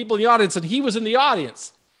 1,000 people in the audience, and he was in the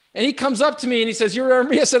audience. And he comes up to me and he says, "You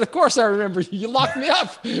remember me?" I said, "Of course I remember you. You locked me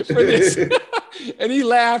up for this." And he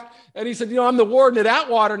laughed, and he said, "You know, I'm the warden at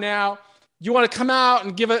Atwater now. You want to come out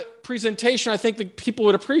and give a presentation? I think the people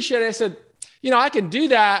would appreciate it." I said, "You know, I can do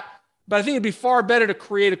that, but I think it'd be far better to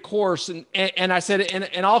create a course." And I said,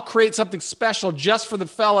 and I'll create something special just for the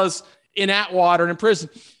fellas in Atwater and in prison.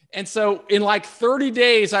 And so in like 30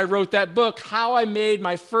 days, I wrote that book, How I Made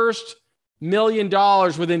My First $1 million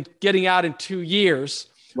Within Getting Out in 2 years,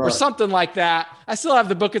 or something like that. I still have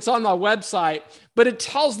the book. It's on my website, but it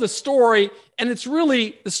tells the story. And it's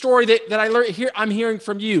really the story that I learned here. I'm hearing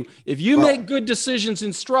from you. If you make good decisions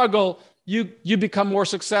and struggle, you become more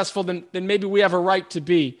successful than maybe we have a right to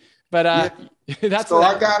be. But that's so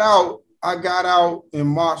I got out in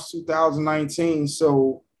March 2019.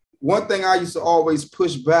 So one thing I used to always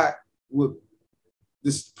push back with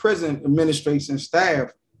this prison administration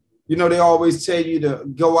staff, you know, they always tell you to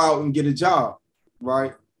go out and get a job,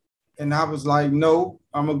 right? And I was like, no,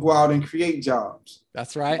 I'm gonna go out and create jobs.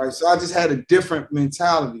 That's right. So I just had a different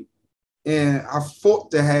mentality, and I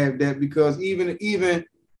fought to have that, because even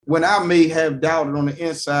when I may have doubted on the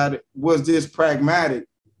inside, was this pragmatic?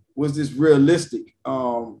 Was this realistic?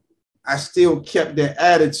 I still kept that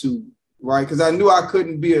attitude, right? Because I knew I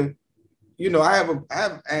couldn't be I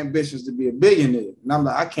have ambitions to be a billionaire. And I'm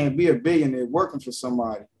like, I can't be a billionaire working for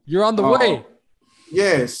somebody. You're on the way.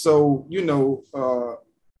 Yeah. So,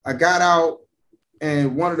 I got out,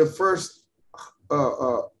 and one of the first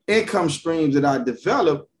income streams that I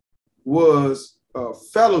developed was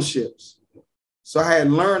fellowships. So I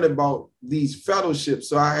had learned about these fellowships.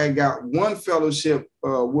 So I had got one fellowship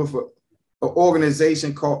with an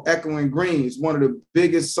organization called Echoing Greens, one of the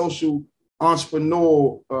biggest social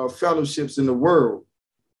entrepreneur fellowships in the world.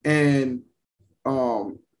 And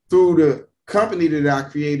through the company that I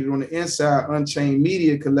created on the inside, Unchained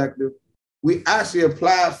Media Collective, we actually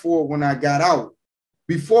applied for it when I got out,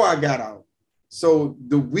 before I got out. So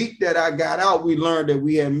the week that I got out, we learned that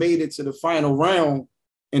we had made it to the final round,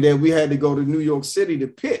 and that we had to go to New York City to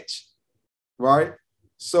pitch, right?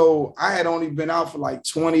 So I had only been out for like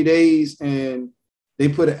 20 days, and they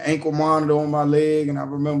put an ankle monitor on my leg. And I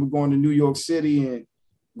remember going to New York City and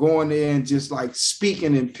going there and just like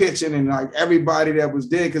speaking and pitching, and like everybody that was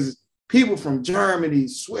there, because people from Germany,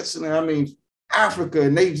 Switzerland, Africa,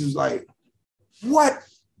 and they just like, what?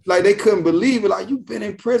 Like they couldn't believe it. Like, you've been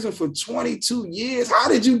in prison for 22 years. How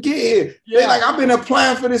did you get here? Yeah. They're like, I've been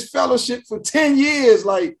applying for this fellowship for 10 years.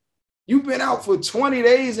 Like, you've been out for 20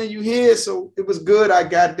 days and you here. So it was good. I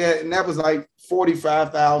got that. And that was like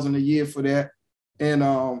 $45,000 a year for that. And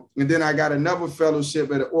then I got another fellowship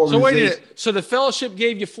at an organization. So wait a minute. So the fellowship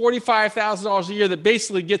gave you $45,000 a year that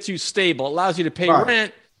basically gets you stable, allows you to pay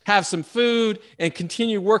rent, have some food, and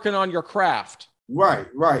continue working on your craft.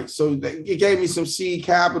 Right. So it gave me some seed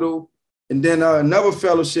capital. And then another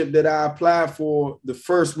fellowship that I applied for the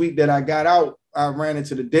first week that I got out, I ran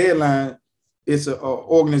into the deadline. it's an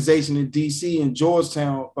organization in DC and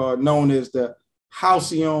Georgetown known as the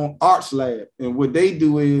Halcyon Arts Lab. And what they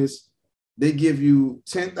do is they give you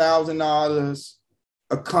 $10,000,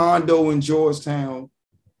 a condo in Georgetown,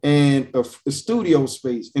 and a studio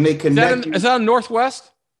space. And they connect Is that in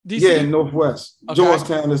Northwest DC? Yeah, in Northwest. Okay.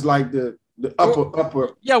 Georgetown is like the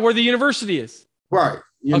upper. Yeah, where the university is. Right.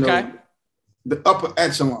 You know, the upper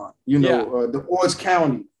echelon, the Orange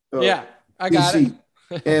County. Yeah, I got DC.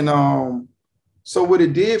 it. And so what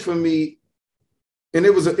it did for me, and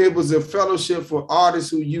it was a fellowship for artists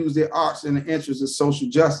who use their arts in the interest of social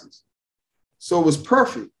justice. So it was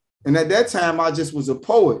perfect. And at that time, I just was a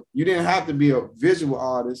poet. You didn't have to be a visual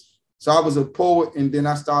artist. So I was a poet, and then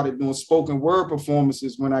I started doing spoken word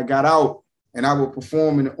performances when I got out, and I would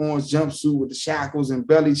perform in the orange jumpsuit with the shackles and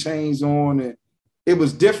belly chains on, and it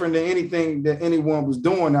was different than anything that anyone was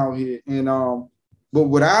doing out here. And but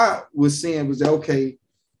what I was seeing was that, okay,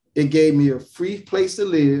 it gave me a free place to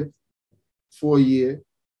live for a year,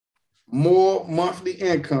 more monthly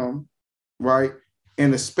income, right,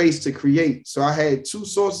 and a space to create. So I had two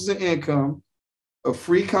sources of income, a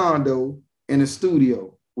free condo and a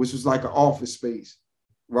studio, which was like an office space,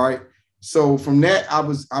 right? So from that,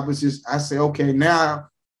 I said, okay, now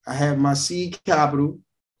I have my seed capital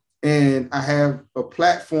and I have a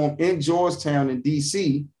platform in Georgetown in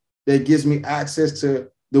DC that gives me access to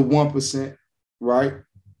the 1%, right?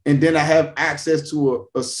 And then I have access to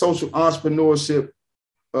a social entrepreneurship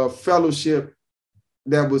fellowship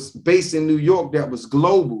that was based in New York that was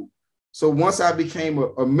global. So once I became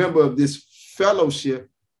a member of this fellowship,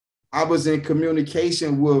 I was in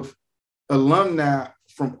communication with alumni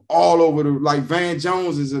from all over like Van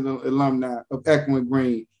Jones is an alumni of Echo and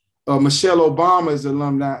Green. Michelle Obama is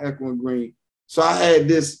alumni of Echo and Green. So I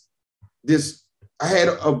had I had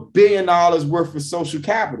 $1 billion worth of social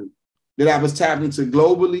capital that I was tapping into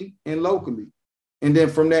globally and locally. And then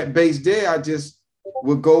from that base there, I just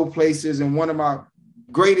would go places. And one of my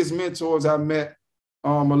greatest mentors I met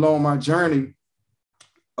along my journey,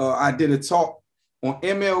 I did a talk on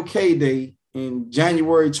MLK Day in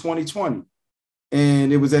January 2020.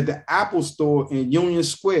 And it was at the Apple store in Union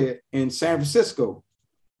Square in San Francisco.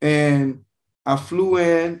 And I flew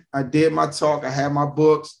in, I did my talk, I had my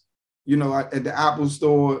books, at the Apple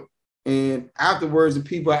store. And afterwards, the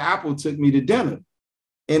people at Apple took me to dinner.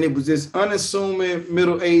 And it was this unassuming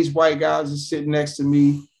middle-aged white guy just sitting next to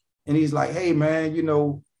me. And he's like, hey, man,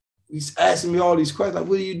 he's asking me all these questions. Like,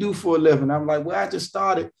 what do you do for a living? I'm like, well, I just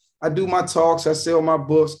started. I do my talks, I sell my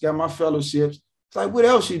books, got my fellowships. It's like, what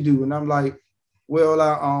else you do? And I'm like, well,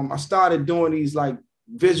 I started doing these like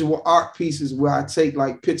visual art pieces where I take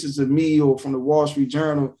like pictures of me or from the Wall Street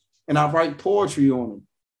Journal and I write poetry on them.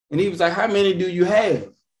 And he was like, how many do you have?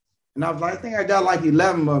 And I was like, I think I got like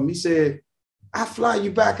 11 of them. He said, I fly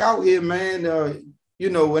you back out here, man. And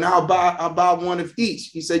I'll buy one of each.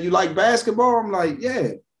 He said, you like basketball? I'm like,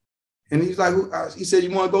 yeah. And he's like, he said,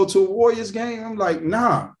 you want to go to a Warriors game? I'm like,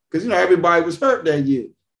 nah, because everybody was hurt that year.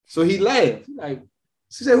 So he laughed.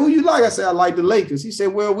 He said, who you like? I said, I like the Lakers. He said,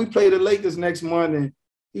 well, we play the Lakers next month. And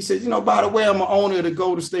he said, by the way, I'm an owner of the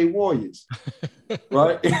Golden State Warriors.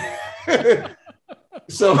 Right?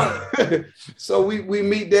 So we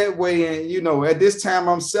meet that way. And, at this time,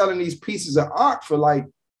 I'm selling these pieces of art for like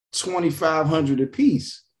 $2,500 a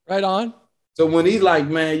piece. Right on. So when he's like,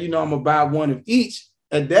 man, I'm going to buy one of each.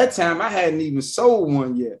 At that time, I hadn't even sold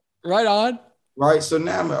one yet. Right on. Right. So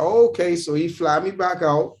now I'm like, okay. So he fly me back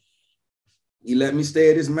out. He let me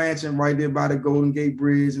stay at his mansion right there by the Golden Gate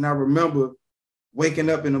Bridge. And I remember waking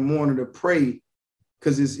up in the morning to pray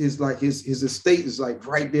because his estate is like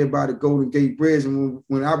right there by the Golden Gate Bridge. And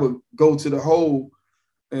when I would go to the hole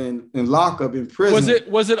and lock up in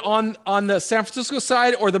prison. Was it on the San Francisco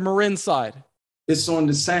side or the Marin side? It's on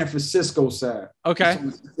the San Francisco side. Okay.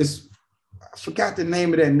 I forgot the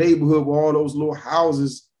name of that neighborhood with all those little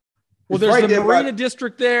houses. Well, there's the Marina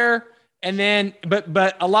District there. And then,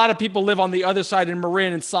 but a lot of people live on the other side in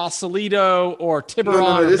Marin and Sausalito or Tiburon.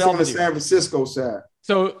 No, this is on the San Francisco side.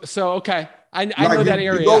 So okay, I know that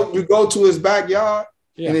area. You go to his backyard,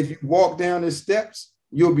 and if you walk down his steps,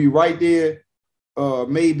 you'll be right there,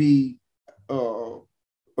 maybe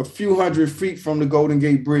a few hundred feet from the Golden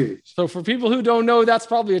Gate Bridge. So for people who don't know, that's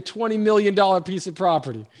probably a $20 million piece of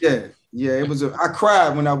property. Yeah, it was. I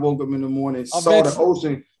cried when I woke up in the morning, saw the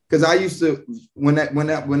ocean. Because I used to, when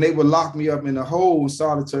they would lock me up in a hole in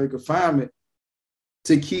solitary confinement,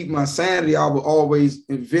 to keep my sanity, I would always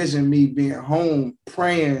envision me being home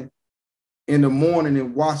praying in the morning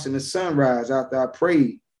and watching the sunrise after I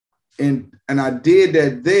prayed. And I did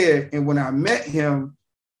that there. And when I met him,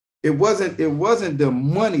 it wasn't the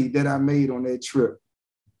money that I made on that trip.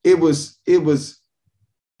 it was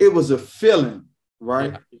a feeling,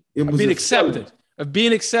 right? It was being feeling. accepted, of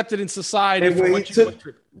being accepted in society. And when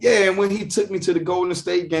and when he took me to the Golden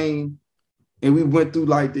State game, and we went through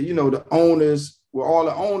like the owners, where all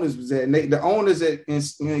the owners was at, and the owners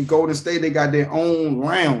in Golden State, they got their own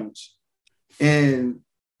lounge, and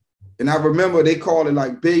I remember they called it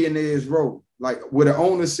like Billionaires Row, like where the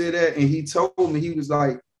owner said that, and he told me, he was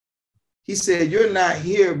like, he said, "You're not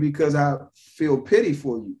here because I feel pity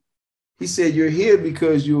for you." He said, "You're here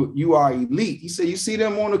because you are elite." He said, "You see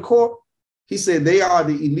them on the court?" He said, "They are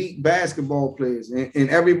the elite basketball players. And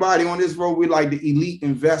everybody on this road, we're like the elite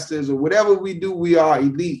investors, or whatever we do, we are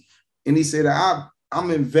elite." And he said,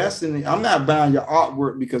 I'm investing. I'm not buying your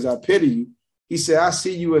artwork because I pity you." He said, "I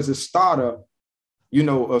see you as a startup,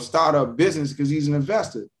 a startup business," because he's an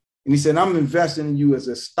investor. And he said, "I'm investing in you as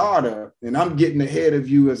a startup, and I'm getting ahead of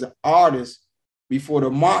you as an artist before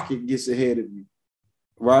the market gets ahead of you."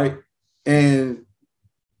 Right? And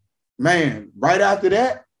man, right after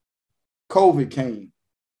that, COVID came.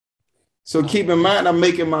 So keep in mind, I'm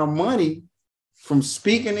making my money from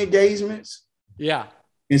speaking engagements,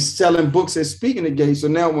 and selling books at speaking engagements. So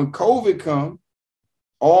now when COVID come,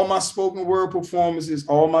 all my spoken word performances,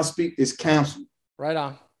 all my speak is canceled. Right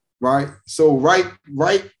on. Right. So right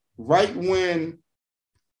when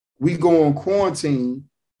we go on quarantine,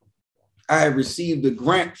 I had received a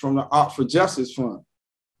grant from the Art for Justice Fund.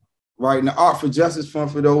 Right. And the Art for Justice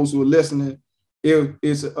Fund, for those who are listening,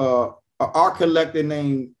 it's an art collector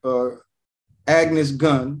named Agnes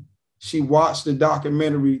Gunn. She watched the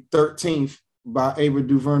documentary 13th by Ava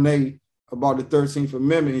DuVernay about the 13th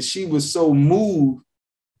Amendment. And she was so moved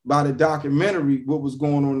by the documentary, what was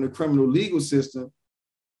going on in the criminal legal system.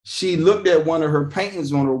 She looked at one of her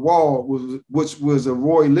paintings on her wall, which was a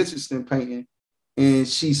Roy Lichtenstein painting, and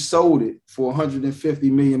she sold it for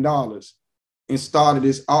 $150 million and started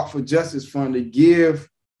this Art for Justice Fund to give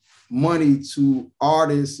money to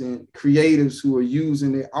artists and creatives who are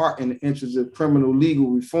using their art in the interest of criminal legal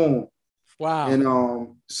reform. Wow.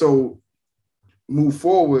 And so move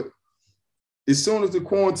forward. As soon as the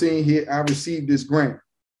quarantine hit, I received this grant.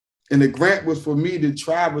 And the grant was for me to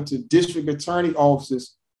travel to district attorney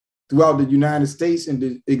offices throughout the United States and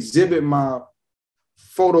to exhibit my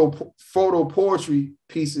photo poetry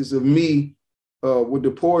pieces of me with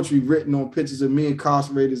the poetry written on pictures of me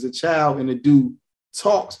incarcerated as a child, and to do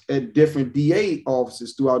talks at different DA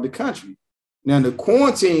offices throughout the country. Now the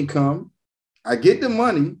quarantine come, I get the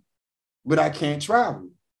money, but I can't travel,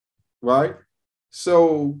 right?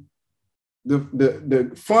 So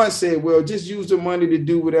the fund said, well, just use the money to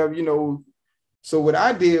do whatever, So what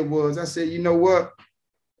I did was I said, you know what?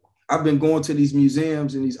 I've been going to these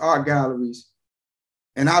museums and these art galleries,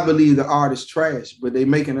 and I believe the art is trash, but they're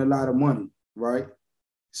making a lot of money, right?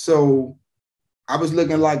 So I was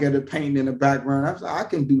looking like at a painting in the background. I was like, I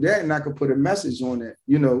can do that, and I could put a message on that,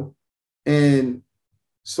 And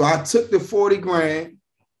so I took the 40 grand,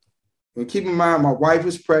 and keep in mind, my wife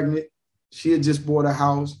was pregnant. She had just bought a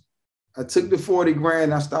house. I took the 40 grand,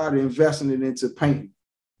 and I started investing it into painting.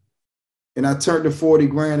 And I turned the 40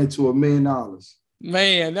 grand into $1 million.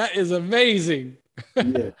 Man, that is amazing.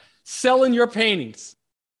 Yeah. Selling your paintings.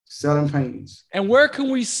 Selling paintings. And where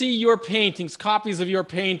can we see your paintings, copies of your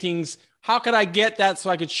paintings? How could I get that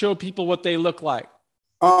so I could show people what they look like?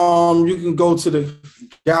 You can go to the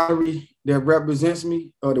gallery that represents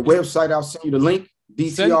me, or the website. I'll send you the link,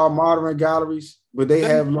 DTR Modern Galleries, but they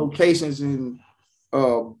have locations in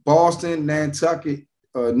Boston, Nantucket,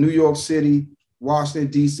 New York City,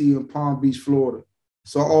 Washington, D.C., and Palm Beach, Florida.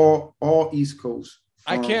 So all East Coast.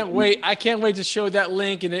 I can't wait. I can't wait to show that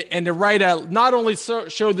link and to write out, not only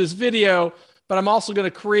show this video, but I'm also going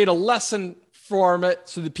to create a lesson from it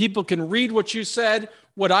so that people can read what you said,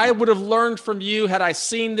 what I would have learned from you had I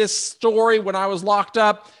seen this story when I was locked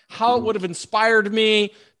up, how it would have inspired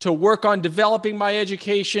me to work on developing my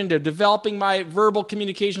education, to developing my verbal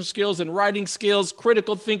communication skills and writing skills,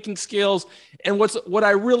 critical thinking skills. And what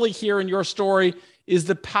I really hear in your story is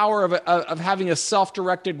the power of having a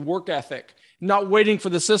self-directed work ethic, not waiting for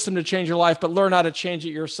the system to change your life, but learn how to change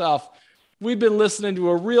it yourself. We've been listening to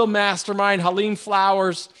a real mastermind, Halim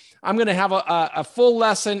Flowers. I'm going to have a full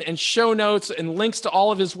lesson and show notes and links to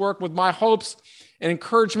all of his work, with my hopes and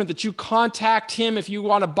encouragement that you contact him if you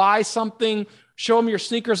want to buy something. Show him your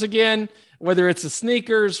sneakers again, whether it's the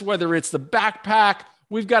sneakers, whether it's the backpack.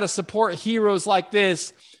 We've got to support heroes like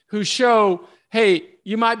this who show, hey,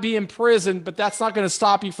 you might be in prison, but that's not going to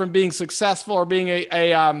stop you from being successful or being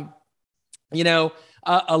a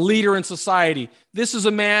leader in society. This is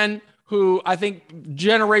a man who I think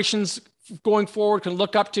generations going forward can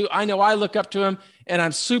look up to. I know I look up to him, And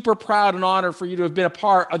I'm super proud and honored for you to have been a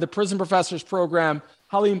part of the Prison Professors program,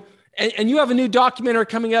 Halim. And you have a new documentary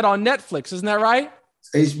coming out on Netflix, isn't that right?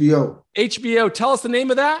 HBO. HBO. Tell us the name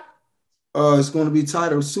of that. It's going to be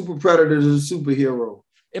titled Super Predators and Superhero.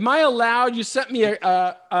 Am I allowed? You sent me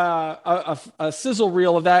a sizzle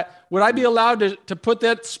reel of that. Would I be allowed to put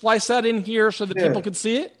that, splice that in here so that people can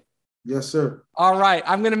see it? Yes, sir. All right.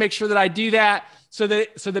 I'm going to make sure that I do that so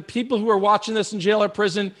that people who are watching this in jail or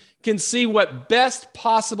prison can see what best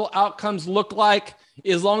possible outcomes look like,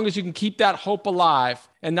 as long as you can keep that hope alive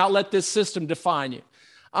and not let this system define you.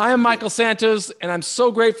 I am Michael Santos, and I'm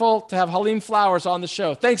so grateful to have Halim Flowers on the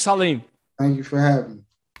show. Thanks, Halim. Thank you for having me.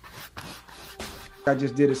 I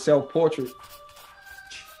just did a self-portrait,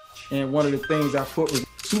 and one of the things I put was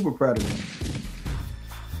super predator.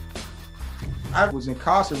 I was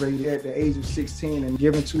incarcerated at the age of 16 and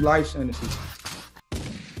given 2 life sentences.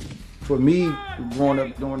 For me, growing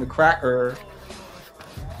up during the crack era,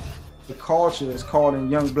 the culture is calling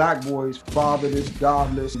young black boys fatherless,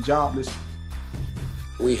 godless, and jobless.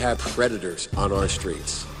 We have predators on our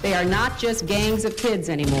streets. They are not just gangs of kids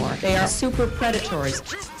anymore. They are super predatories.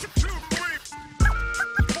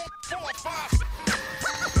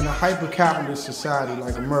 In a hyper-capitalist society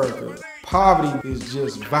like America, poverty is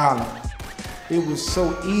just violent. It was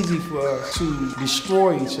so easy for us to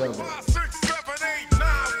destroy each other.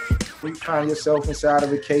 You find yourself inside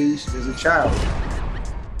of a cage as a child.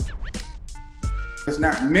 It's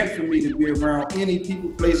not meant for me to be around any people,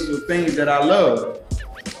 places, or things that I love.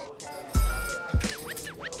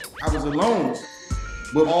 I was alone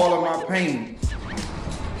with all of my pain.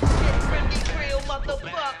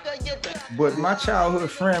 But my childhood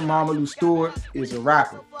friend, Mama Lou Stewart, is a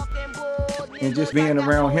rapper. And just being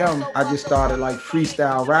around him, I just started like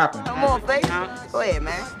freestyle rapping. Come on, baby. Go ahead,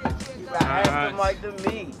 man. Ask like to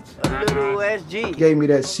me, a little SG. He gave me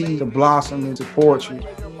that seed to blossom into poetry.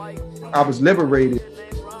 I was liberated.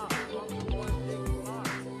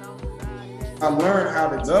 I learned how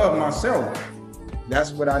to love myself.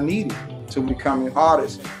 That's what I needed to become an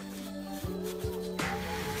artist.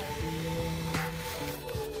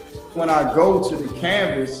 When I go to the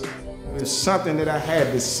canvas, there's something that I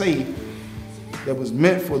had to say that was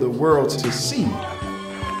meant for the world to see.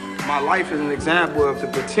 My life is an example of the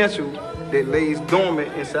potential that lays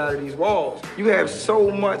dormant inside of these walls. You have so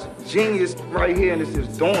much genius right here, and it's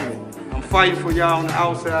just dormant. I'm fighting for y'all on the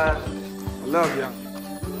outside. I love y'all.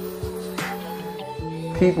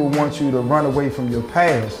 People want you to run away from your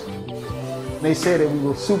past. They said that we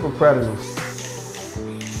were super predators.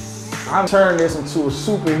 I'm turning this into a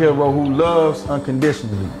superhero who loves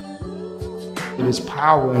unconditionally. There's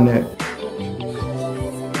power in that.